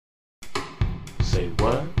Say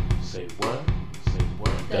what? Say what? Say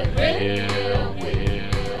what? The hell with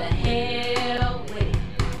it. The hell with it.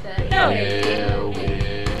 The hell with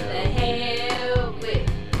it. The hell with it.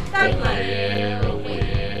 Stop playing.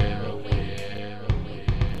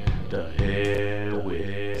 The hell with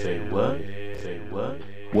it. Say what? Say what?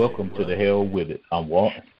 Welcome to the Hell With It. I'm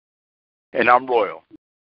Walton. And I'm Royal.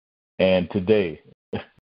 And today,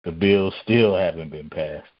 the bills still haven't been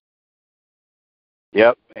passed.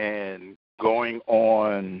 Yep, and going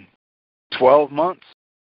on 12 months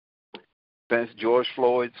since George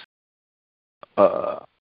Floyd's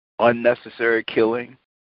unnecessary killing.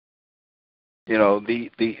 You know,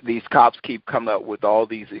 these cops keep coming up with all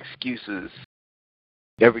these excuses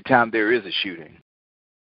every time there is a shooting.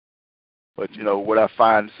 But, you know, what I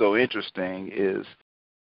find so interesting is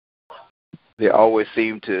they always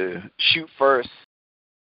seem to shoot first,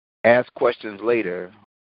 ask questions later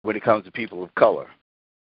when it comes to people of color.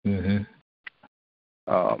 Mm-hmm.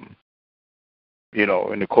 You know,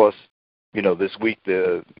 and of course, you know, this week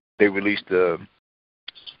they released the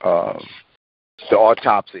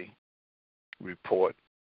autopsy report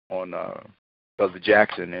on Brother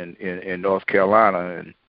Jackson in North Carolina,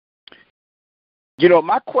 and you know,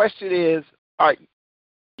 my question is, all right,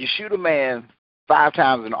 you shoot a man 5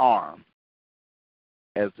 times in the arm,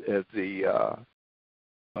 as the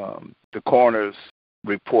coroner's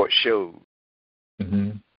report showed,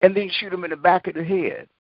 Mm-hmm. and then you shoot him in the back of the head.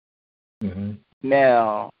 Mm-hmm.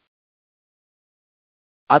 Now,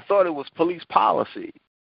 I thought it was police policy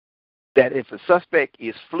that if a suspect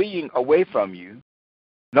is fleeing away from you,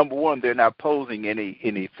 number one, they're not posing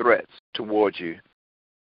any threats towards you.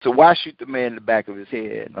 So why shoot the man in the back of his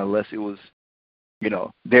head unless it was, you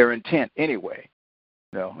know, their intent anyway?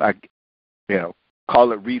 You know, like, you know,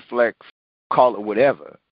 call it reflex, call it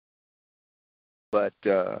whatever. But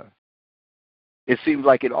it seems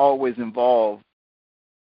like it always involved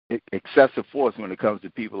excessive force when it comes to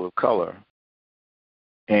people of color.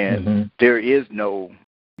 And there is no,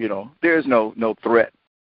 you know, there's no threat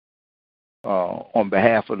on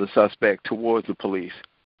behalf of the suspect towards the police.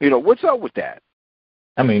 You know, what's up with that?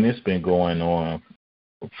 I mean, it's been going on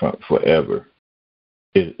forever.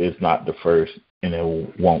 It's not the first, and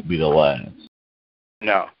it won't be the last.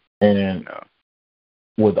 No. And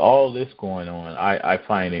with all this going on, I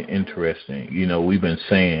find it interesting. You know, we've been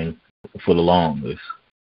saying for the longest,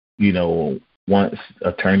 you know, once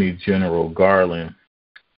Attorney General Garland,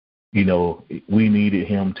 you know, we needed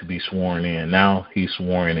him to be sworn in. Now he's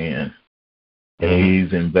sworn in. And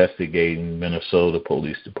he's investigating Minnesota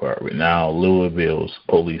Police Department, now Louisville's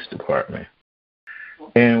Police Department.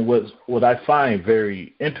 And what I find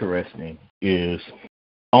very interesting is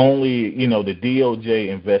only, you know, the DOJ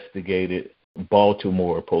investigated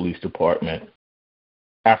Baltimore Police Department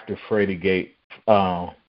after Freddie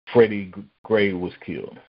Gray was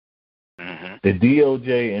killed. Mm-hmm. The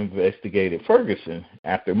DOJ investigated Ferguson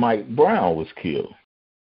after Mike Brown was killed.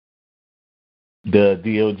 The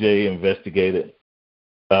DOJ investigated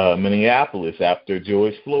Minneapolis after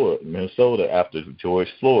George Floyd, Minnesota after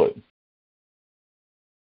George Floyd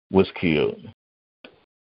was killed.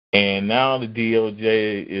 And now the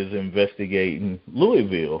DOJ is investigating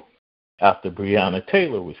Louisville after Breonna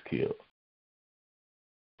Taylor was killed.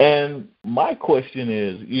 And my question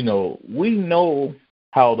is, you know, we know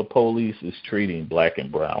how the police is treating black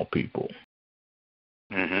and brown people.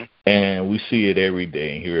 Mm-hmm. And we see it every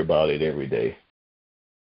day and hear about it every day.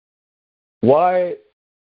 Why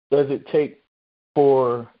does it take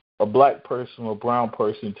for a black person or brown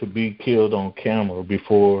person to be killed on camera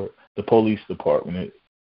before the police department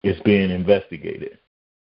is being investigated?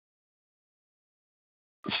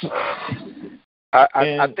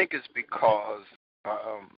 I think it's because,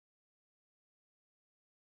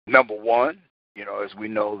 number one, you know, as we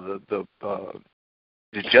know, the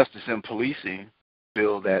Justice and Policing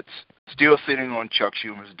bill that's still sitting on Chuck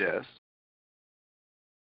Schumer's desk,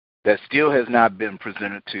 that still has not been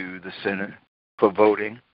presented to the Senate for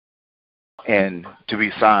voting and to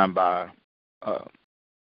be signed by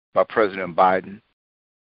President Biden.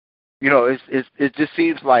 You know, it just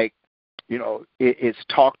seems like, you know, it's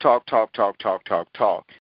talk,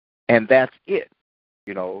 and that's it.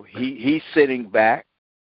 You know, he's sitting back,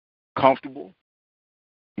 comfortable.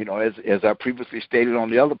 You know, as I previously stated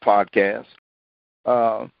on the other podcast,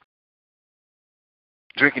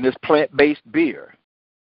 drinking this plant-based beer.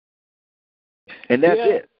 And that's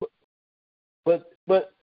it.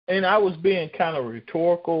 But and I was being kind of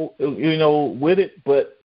rhetorical, you know, with it,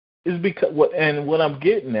 but it's because what I'm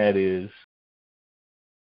getting at is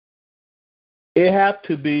it have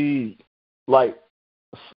to be like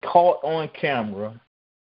caught on camera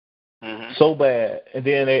so bad. And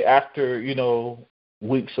then they, after,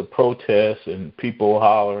 weeks of protests and people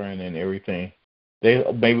hollering and everything,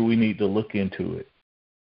 maybe we need to look into it.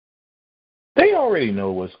 They already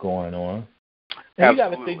know what's going on. And you got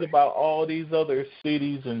to think about all these other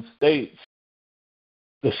cities and states,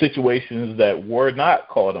 the situations that were not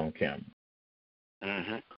caught on camera.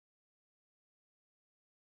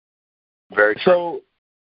 Very true.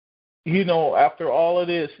 So, after all of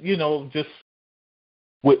this, just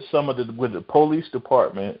with with the police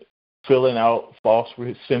department sending out false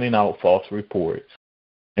reports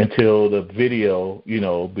until the video,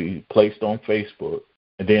 be placed on Facebook,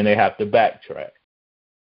 and then they have to backtrack.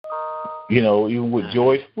 Even with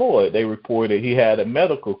George Floyd, they reported he had a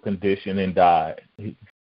medical condition and died,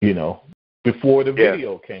 before the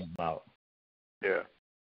video came out. Yeah.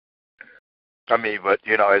 I mean, but,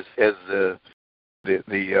 as the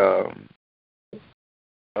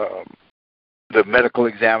medical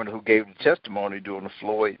examiner who gave the testimony during the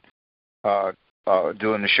Floyd,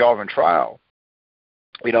 during the Chauvin trial,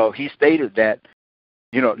 he stated that,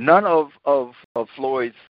 none of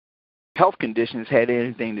Floyd's health conditions had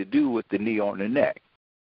anything to do with the knee on the neck.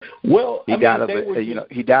 Well, he died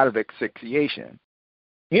of asphyxiation.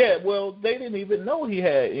 Yeah, well, they didn't even know he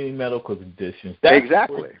had any medical conditions. That's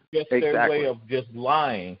just their way of just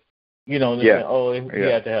lying. Saying, he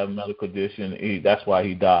had to have a medical condition. That's why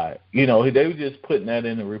he died. They were just putting that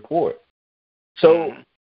in the report. So,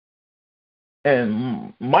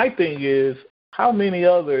 and my thing is, how many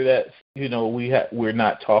other that we're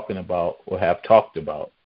not talking about or have talked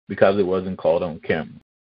about because it wasn't caught on camera.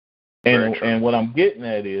 And what I'm getting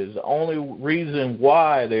at is the only reason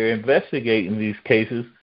why they're investigating these cases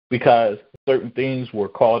because certain things were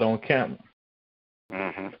caught on camera.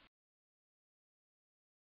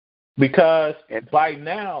 Because by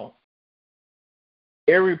now,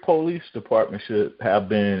 every police department should have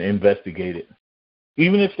been investigated.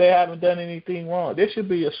 Even if they haven't done anything wrong, there should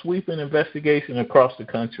be a sweeping investigation across the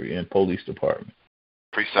country in police departments.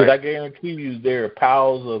 Because I guarantee you there are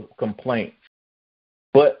piles of complaints.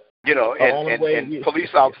 But and police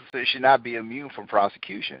officers should not be immune from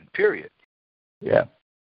prosecution, period. Yeah.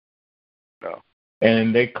 No.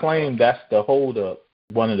 And they claim that's the holdup.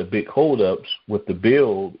 One of the big holdups with the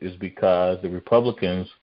bill is because the Republicans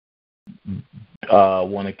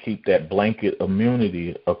want to keep that blanket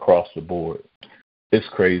immunity across the board. It's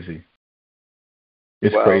crazy.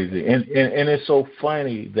 It's crazy. And it's so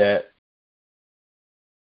funny that,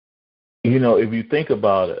 if you think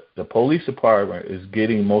about it, the police department is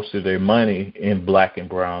getting most of their money in black and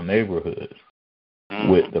brown neighborhoods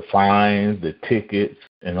with the fines, the tickets,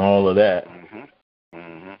 and all of that.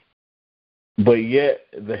 But yet,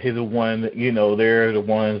 they're the ones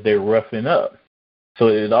they're roughing up. So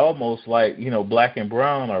it's almost like, black and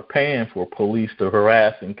brown are paying for police to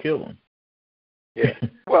harass and kill them. Yeah.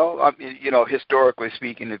 Well, I mean, historically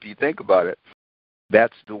speaking, if you think about it,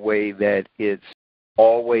 that's the way that it's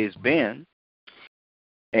always been.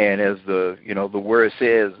 And as the word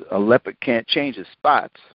says, a leopard can't change its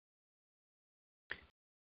spots.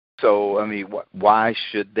 So, I mean, why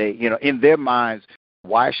should they, in their minds,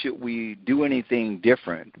 why should we do anything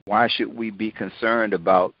different? Why should we be concerned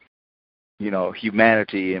about,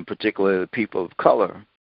 humanity, in particular the people of color,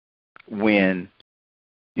 when,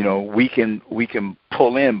 we can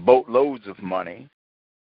pull in boatloads of money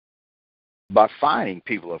by fining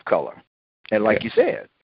people of color? And like you said,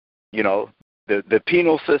 the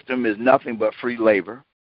penal system is nothing but free labor,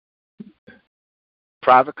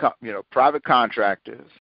 private contractors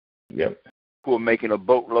who are making a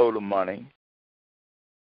boatload of money.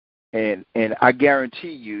 And I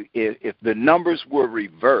guarantee you, if the numbers were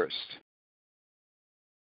reversed,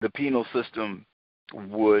 the penal system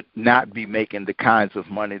would not be making the kinds of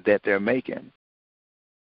money that they're making.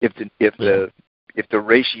 If the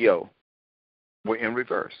ratio were in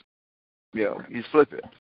reverse, you flip it.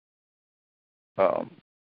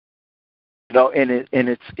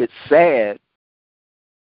 It's sad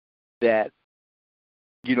that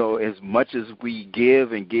as much as we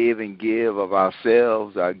give and give and give of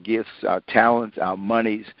ourselves, our gifts, our talents, our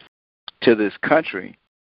monies to this country,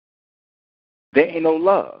 there ain't no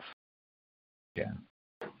love. Yeah.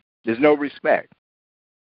 There's no respect.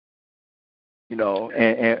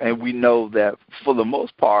 And we know that for the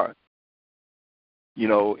most part,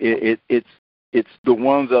 it's the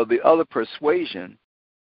ones of the other persuasion,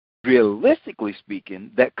 realistically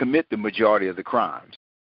speaking, that commit the majority of the crimes.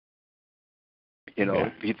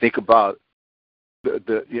 If you think about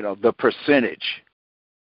the percentage,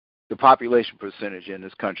 the population percentage in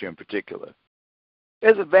this country in particular,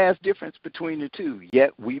 there's a vast difference between the two.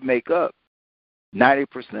 Yet we make up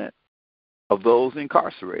 90% of those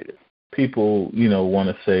incarcerated. people, want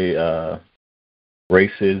to say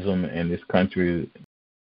racism in this country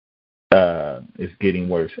is getting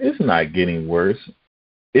worse. It's not getting worse.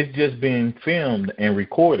 It's just being filmed and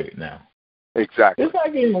recorded now. Exactly. It's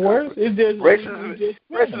not getting worse. It's just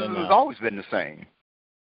racism has always been the same.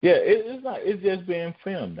 Yeah, it's not. It's just being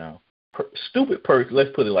filmed now. Stupid person. Let's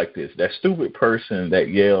put it like this: that stupid person that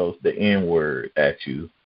yells the N-word at you,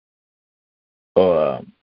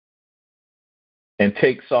 and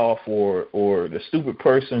takes off, or the stupid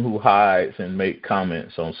person who hides and make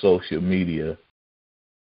comments on social media.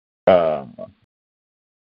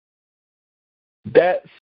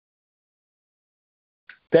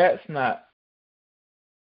 That's not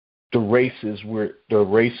the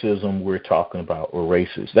racism we're talking about, or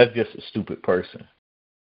racist. That's just a stupid person.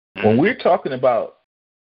 When we're talking about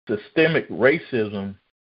systemic racism,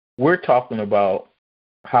 we're talking about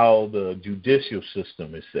how the judicial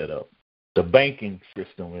system is set up, the banking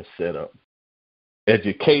system is set up,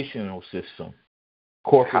 educational system,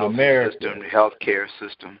 corporate America, system, healthcare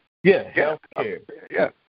system. Yeah, healthcare.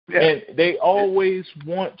 Yeah. And they always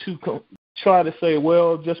want to try to say,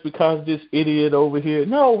 well, just because this idiot over here.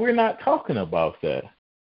 No, we're not talking about that.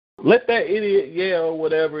 Let that idiot yell or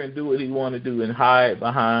whatever and do what he want to do and hide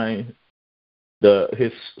behind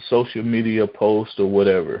his social media post or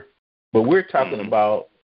whatever. But we're talking about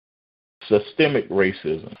systemic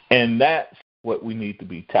racism, and that's what we need to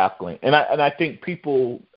be tackling. And I think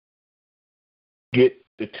people get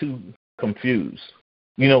the two confused.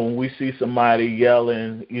 When we see somebody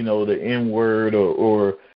yelling, the N-word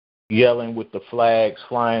or yelling with the flags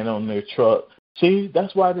flying on their truck, see,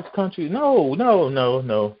 that's why this country, no.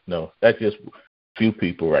 That's just few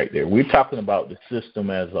people right there. We're talking about the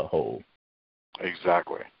system as a whole.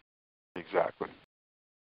 Exactly.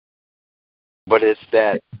 But it's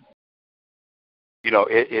that,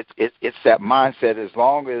 it's that mindset. As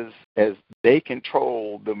long as they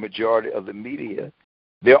control the majority of the media,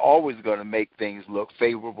 they're always going to make things look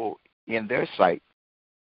favorable in their sight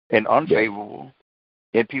and unfavorable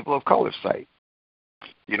in people of color's sight.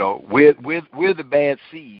 We're the bad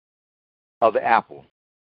seed of the apple,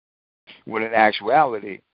 when in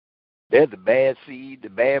actuality, they're the bad seed, the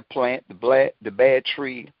bad plant, the bad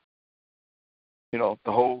tree. The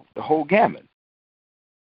whole gamut.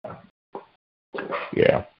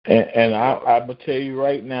 Yeah, and I'm gonna tell you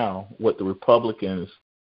right now what the Republicans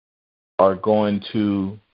are going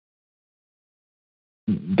to,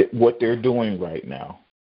 what they're doing right now.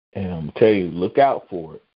 And I'm going to tell you, look out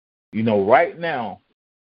for it. Right now,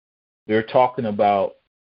 they're talking about,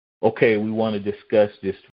 okay, we want to discuss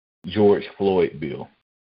this George Floyd bill.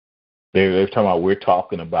 They're talking about, we're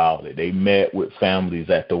talking about it. They met with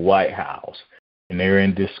families at the White House, and they're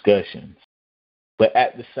in discussions. But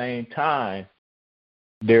at the same time,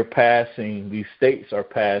 these states are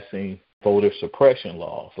passing voter suppression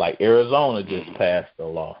laws. Like Arizona just passed a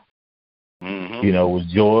law. It was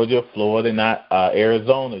Georgia, Florida, not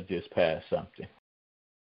Arizona just passed something.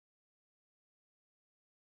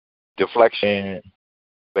 Deflection.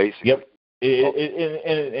 Basically. Yep.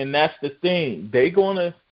 And that's the thing.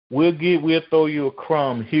 We'll throw you a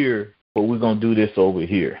crumb here, but we're gonna do this over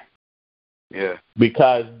here. Yeah.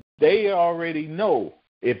 Because they already know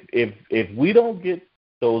if we don't get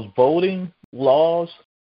those voting laws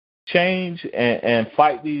change and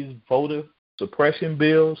fight these voter suppression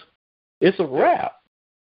bills, it's a wrap.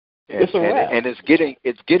 It's a wrap. And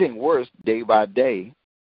it's getting worse day by day,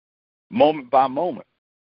 moment by moment.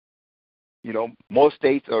 Most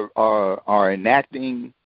states are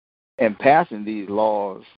enacting and passing these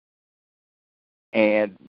laws,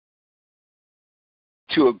 and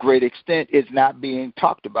to a great extent, it's not being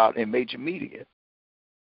talked about in major media.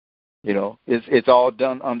 It's all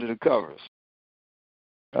done under the covers.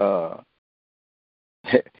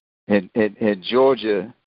 In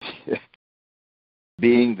Georgia,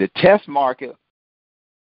 being the test market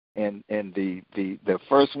and the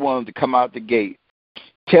first one to come out the gate,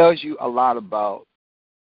 tells you a lot about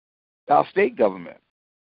our state government,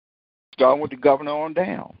 starting with the governor on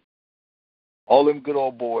down. All them good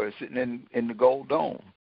old boys sitting in the Gold Dome.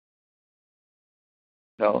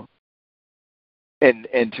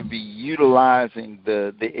 And to be utilizing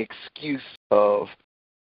the excuse of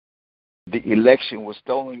the election was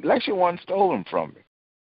stolen. Election wasn't stolen from me.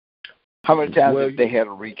 How many times have they had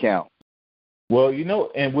a recount? Well,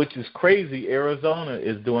 and which is crazy, Arizona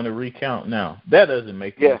is doing a recount now. That doesn't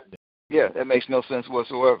make any sense. Yeah, that makes no sense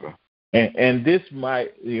whatsoever. And this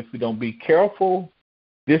might, if we don't be careful,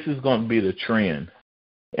 this is going to be the trend.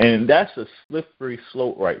 And that's a slippery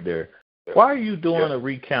slope right there. Why are you doing a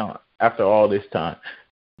recount after all this time?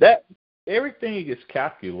 That everything is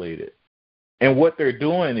calculated. And what they're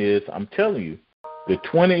doing is, I'm telling you, the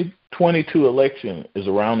 2022 election is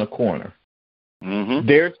around the corner. Mm-hmm.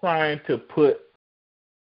 They're trying to put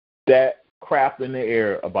that crap in the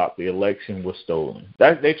air about the election was stolen.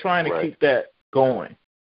 They're trying to keep that going.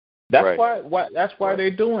 That's why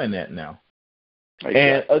they're doing that now. Exactly.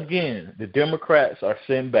 And again, the Democrats are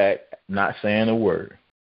sitting back, not saying a word.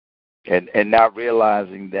 And not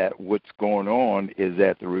realizing that what's going on is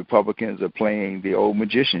that the Republicans are playing the old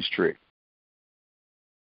magician's trick.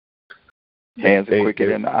 Hands are quicker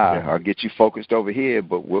than the eye. I'll get you focused over here,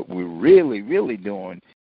 but what we're really, really doing,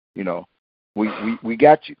 you know, we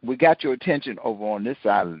got your attention over on this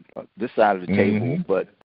side of the table, but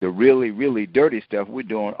the really, really dirty stuff we're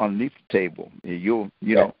doing underneath the table. You'll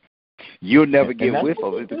never get whiff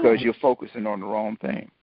of it because you're focusing on the wrong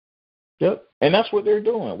thing. Yep, and that's what they're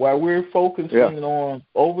doing. While we're focusing on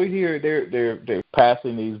over here, they're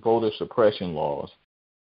passing these voter suppression laws.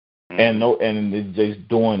 And they're just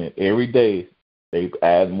doing it every day. They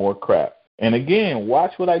add more crap. And again,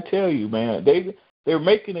 watch what I tell you, man. They're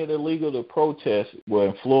making it illegal to protest. Well,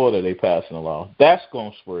 in Florida, they passing a law. That's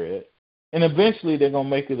going to spread. And eventually they're going to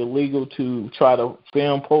make it illegal to try to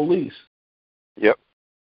film police. Yep.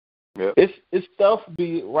 It's stuff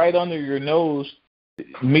be right under your nose.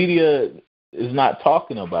 Media is not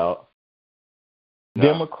talking about. No.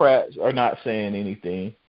 Democrats are not saying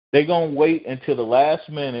anything. They're going to wait until the last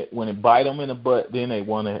minute when it bite them in the butt, then they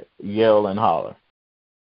want to yell and holler.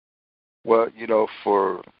 Well, you know,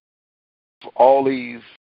 for all these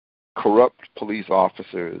corrupt police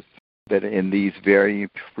officers that are in these very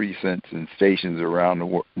precincts and stations around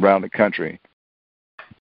the country,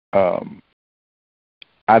 I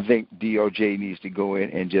think DOJ needs to go in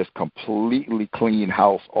and just completely clean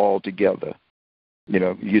house altogether. You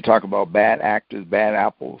know, you talk about bad actors, bad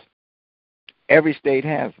apples. Every state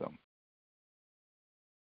has them,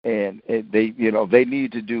 and they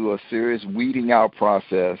need to do a serious weeding out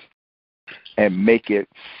process and make it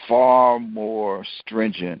far more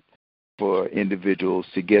stringent for individuals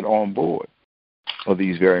to get on board of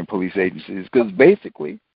these varying police agencies. Because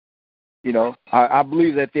basically, you know, I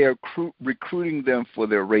believe that they're recruiting them for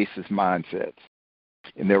their racist mindsets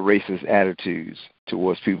and their racist attitudes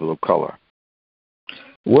towards people of color.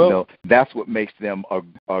 Well, you know, that's what makes them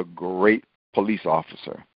a great police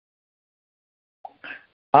officer.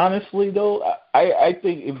 Honestly, though, I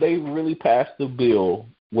think if they really pass the bill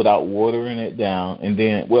without watering it down, and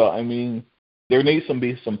then, well, I mean, there needs to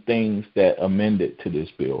be some things that amended to this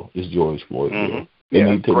bill, this George Floyd bill. They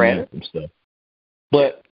need to amend some stuff.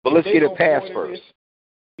 But let's get it passed first.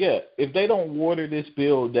 If they don't water this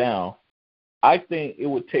bill down, I think it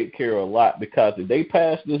would take care of a lot, because if they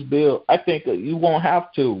pass this bill, I think you won't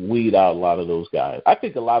have to weed out a lot of those guys. I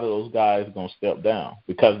think a lot of those guys are going to step down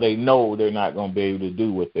because they know they're not going to be able to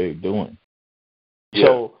do what they're doing. Yeah.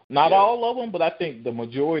 So not all of them, but I think the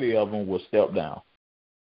majority of them will step down.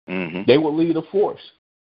 Mm-hmm. They will lead a force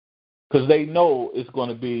because they know it's going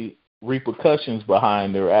to be repercussions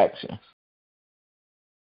behind their actions.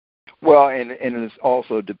 Well, and it's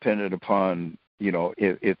also dependent upon, you know,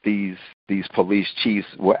 if these police chiefs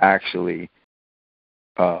will actually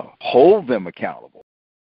hold them accountable.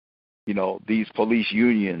 You know, these police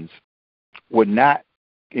unions would not,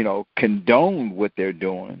 you know, condone what they're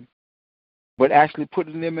doing, but actually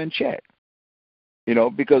putting them in check. You know,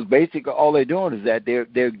 because basically all they're doing is that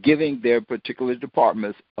they're giving their particular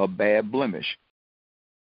departments a bad blemish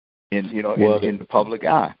in the public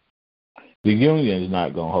eye. The union is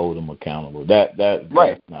not going to hold them accountable. That's not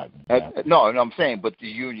going to happen. No, I'm saying, but the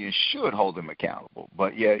union should hold them accountable.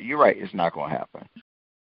 But yeah, you're right. It's not going to happen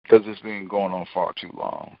because it's been going on far too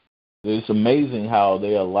long. It's amazing how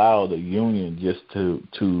they allow the union just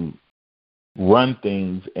to run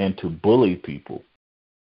things and to bully people.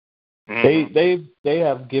 Mm-hmm. They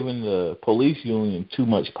have given the police union too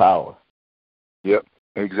much power. Yep,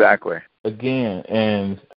 exactly. Again,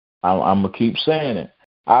 and I'm gonna keep saying it.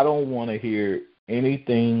 I don't want to hear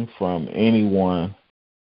anything from anyone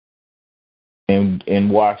in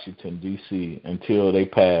Washington, D.C. until they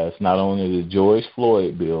pass not only the George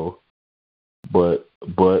Floyd bill, but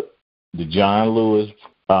the John Lewis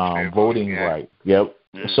voting right. Yep.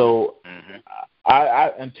 Mm-hmm. So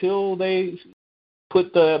I until they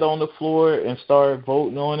put that on the floor and start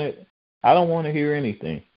voting on it, I don't want to hear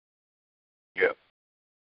anything. Yep.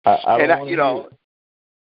 And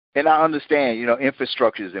I understand, you know,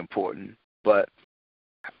 infrastructure is important, but,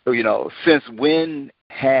 you know, since when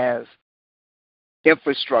has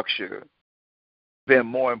infrastructure been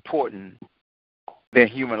more important than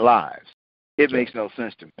human lives? It makes no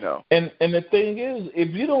sense to me. No. And the thing is,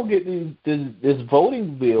 if you don't get this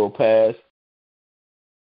voting bill passed,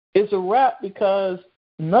 it's a wrap because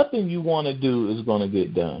nothing you want to do is going to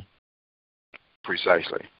get done.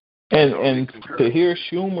 Precisely. And to hear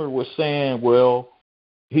Schumer was saying, well,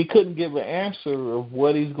 he couldn't give an answer of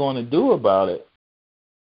what he's going to do about it,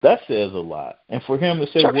 that says a lot. And for him to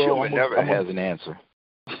say, Chuck well, Schumer never has an answer.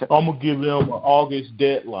 I'm going to give them an August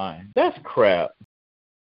deadline. That's crap.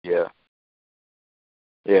 Yeah.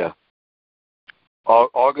 Yeah.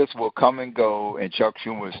 August will come and go, and Chuck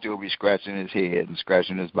Schumer will still be scratching his head and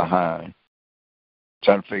scratching his behind,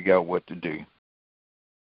 trying to figure out what to do.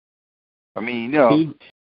 I mean,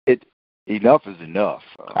 enough is enough.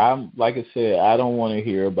 Like I said, I don't want to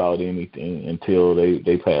hear about anything until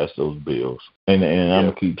they pass those bills. And I'm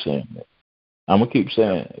going to keep saying that. I'm going to keep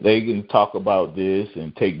saying it. They can talk about this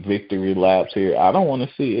and take victory laps here. I don't want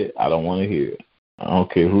to see it. I don't want to hear it. I don't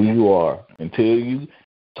care who you are. Until you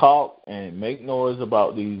talk and make noise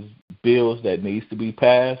about these bills that needs to be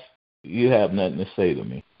passed, you have nothing to say to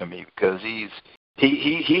me. I mean, because he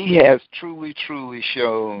has truly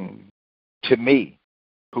shown to me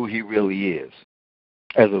who he really is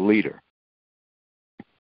as a leader,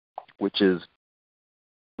 which is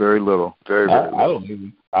very little, very little.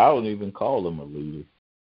 I don't even call him a leader.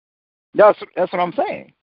 No, that's what I'm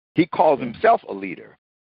saying. He calls himself a leader,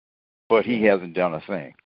 but he hasn't done a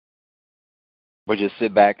thing. But just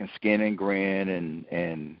sit back and skin and grin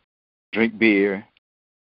and drink beer,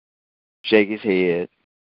 shake his head.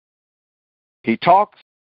 He talks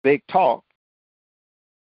big talk,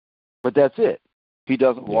 but that's it. He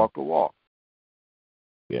doesn't walk the walk.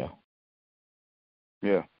 Yeah.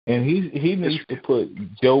 Yeah. And he needs to put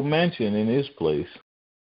Joe Manchin in his place.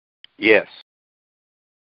 Yes.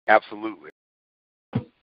 Absolutely.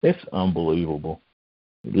 It's unbelievable.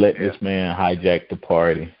 Let this man hijack the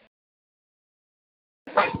party.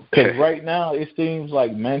 Because right now it seems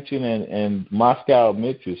like Manchin and Moscow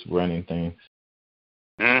Mitch is running things.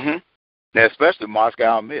 Mm-hmm. Now, especially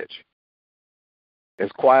Moscow Mitch.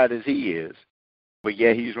 As quiet as he is, but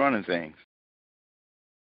yeah, he's running things.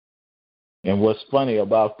 And what's funny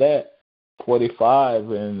about that, 45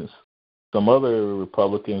 and some other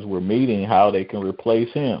Republicans were meeting how they can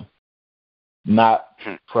replace him. Not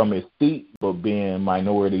from his seat, but being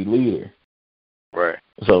minority leader. Right.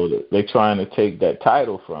 So they're trying to take that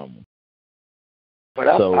title from him. But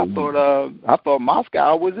I thought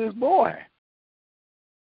Moscow was his boy.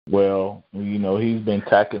 Well, he's been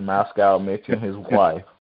attacking Moscow Mitch and his wife.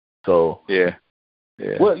 So yeah.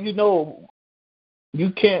 Well,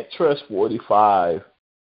 you can't trust 45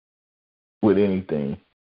 with anything.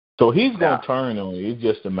 So he's going to turn on you. It's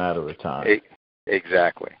just a matter of time.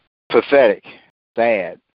 Exactly. Pathetic.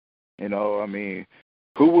 Sad. I mean,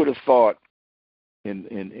 who would have thought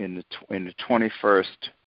in the 21st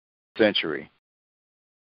century?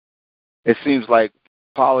 It seems like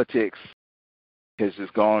politics has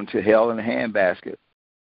just gone to hell in a handbasket.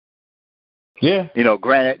 Yeah.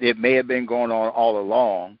 Granted, it may have been going on all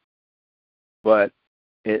along, but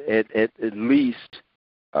at least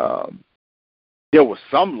there was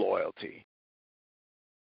some loyalty,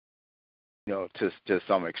 to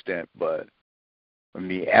some extent. But I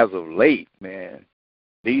mean, as of late, man,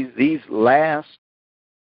 these last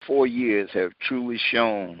 4 years have truly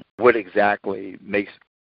shown what exactly makes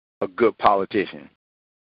a good politician.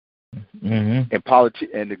 Mm-hmm.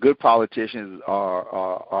 And the good politicians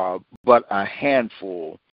are but a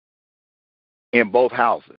handful in both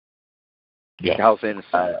houses. Yeah, the House and the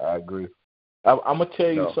Senate. I agree. I'm gonna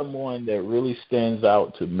tell you someone that really stands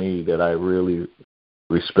out to me that I really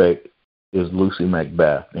respect is Lucy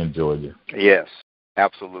McBath in Georgia. Yes,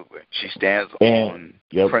 absolutely. She stands on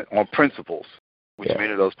principles, which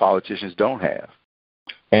many of those politicians don't have.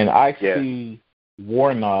 And I see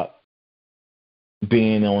Warnock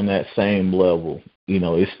being on that same level.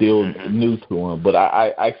 It's still new to him, but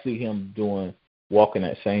I see him walking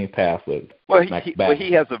that same path with McBath.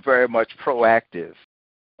 He has a very much proactive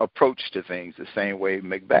approach to things, the same way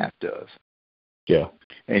McBath does. Yeah.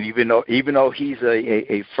 And even though he's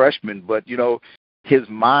a freshman, but his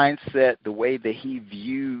mindset, the way that he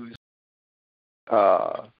views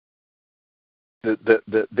the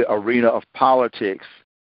arena of politics,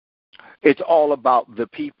 it's all about the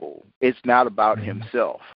people. It's not about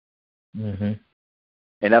himself. Mm-hmm.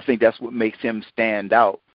 And I think that's what makes him stand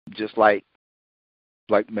out, just like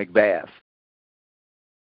McBath,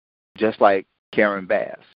 just like Karen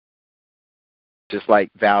Bass, just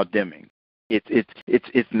like Val Deming.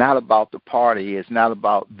 It's not about the party. It's not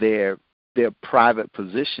about their private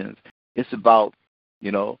positions. It's about,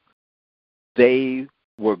 they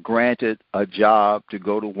were granted a job to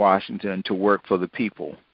go to Washington to work for the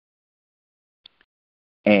people.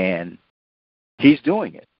 And he's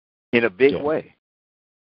doing it in a big way.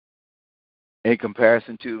 in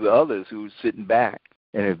comparison to the others who's sitting back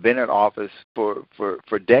and have been in office for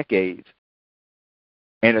decades,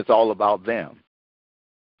 and it's all about them.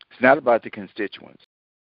 It's not about the constituents.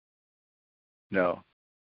 No.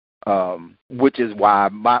 Which is why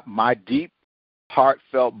my deep,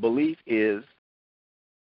 heartfelt belief is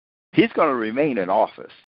he's going to remain in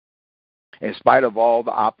office in spite of all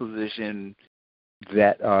the opposition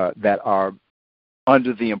that are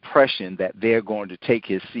under the impression that they're going to take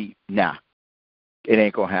his seat. Nah, it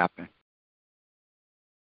ain't going to happen.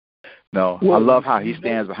 No, well, I love how he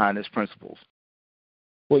stands behind his principles.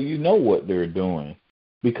 Well, you know what they're doing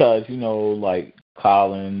because, like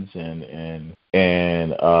Collins and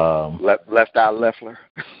Left Eye Leffler.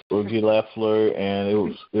 Reggie Leffler, and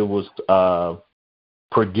it was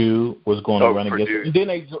Purdue was going to run Purdue. against. And then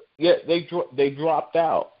they dropped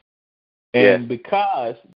out, and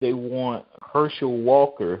because they want Herschel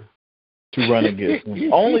Walker to run against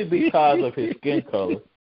him, only because of his skin color.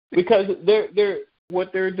 Because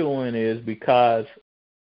what they're doing is because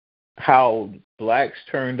how blacks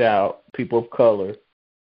turned out, people of color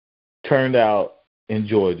turned out in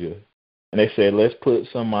Georgia, and they said, let's put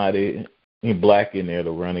somebody in black in there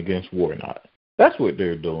to run against Warnock. That's what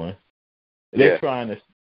they're doing. They're trying to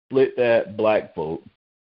split that black vote.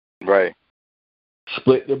 Right.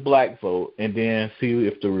 Split the black vote, and then see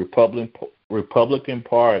if the Republican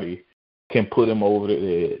Party can put him over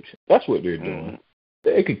the edge. That's what they're doing. Mm-hmm.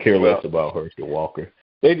 They could care less about Herschel Walker.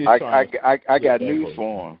 They just I got news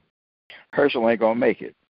for him. Herschel ain't gonna make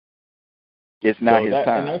it. It's not his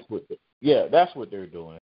time. And that's what they're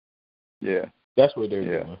doing. Yeah, that's what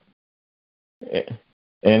they're doing.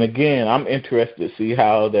 And again, I'm interested to see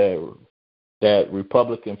how that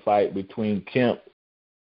Republican fight between Kemp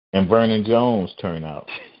and Vernon Jones turn out.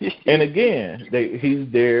 And again, he's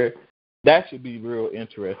there. That should be real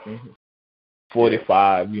interesting.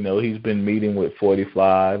 45, he's been meeting with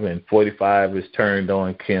 45, and 45 is turned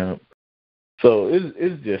on Kemp. So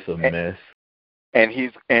it's just a mess.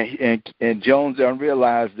 And Jones don't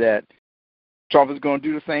realize that Trump is going to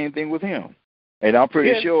do the same thing with him. And I'm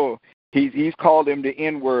pretty sure he's called him the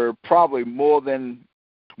N-word probably more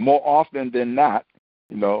often than not,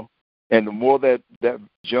 And the more that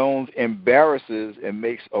Jones embarrasses and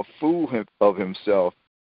makes a fool of himself,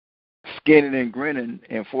 skinning and grinning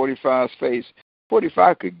in 45's face,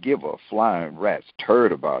 45 could give a flying rat's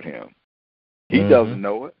turd about him. He doesn't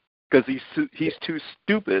know it because he's too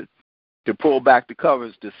stupid to pull back the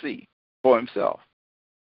covers to see for himself.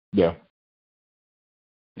 Yeah.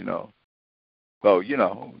 So,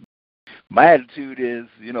 my attitude is,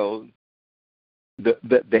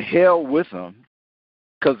 the hell with them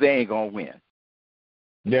because they ain't going to win.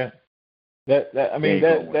 Yeah.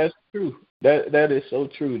 That's true. That is so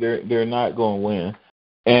true. They're not going to win.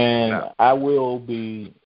 And I will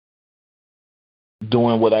be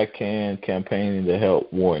doing what I can campaigning to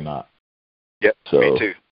help Warnock. Yep, so,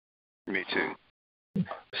 me too.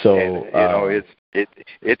 So and,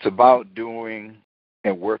 it's about doing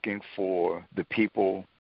and working for the people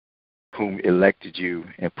whom elected you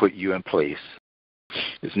and put you in place.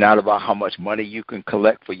 It's not about how much money you can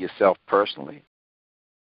collect for yourself personally.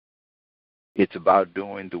 It's about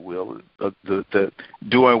doing the will,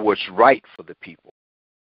 doing what's right for the people.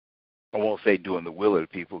 I won't say doing the will of the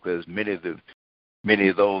people because many of those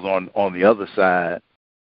on the other side,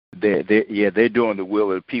 they're doing the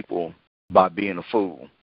will of the people by being a fool.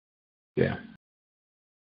 Yeah.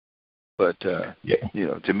 But to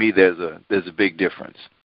me, there's a big difference.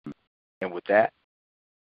 And with that,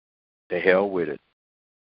 the hell with it.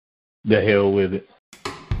 The hell with it.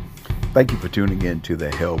 Thank you for tuning in to the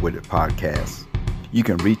Hell With It podcast. You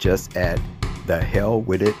can reach us at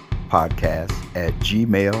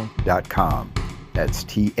thehellwithitpodcast@gmail.com. That's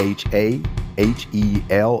THAHELLWITIT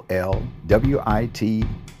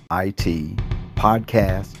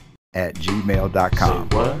podcast@gmail.com.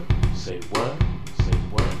 Say what?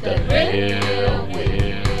 The hell with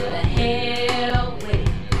it. The hell with it.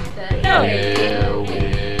 The hell with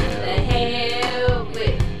it. The hell with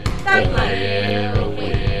it. Stop playing.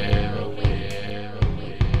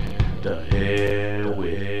 The hell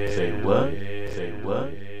with it. Say what?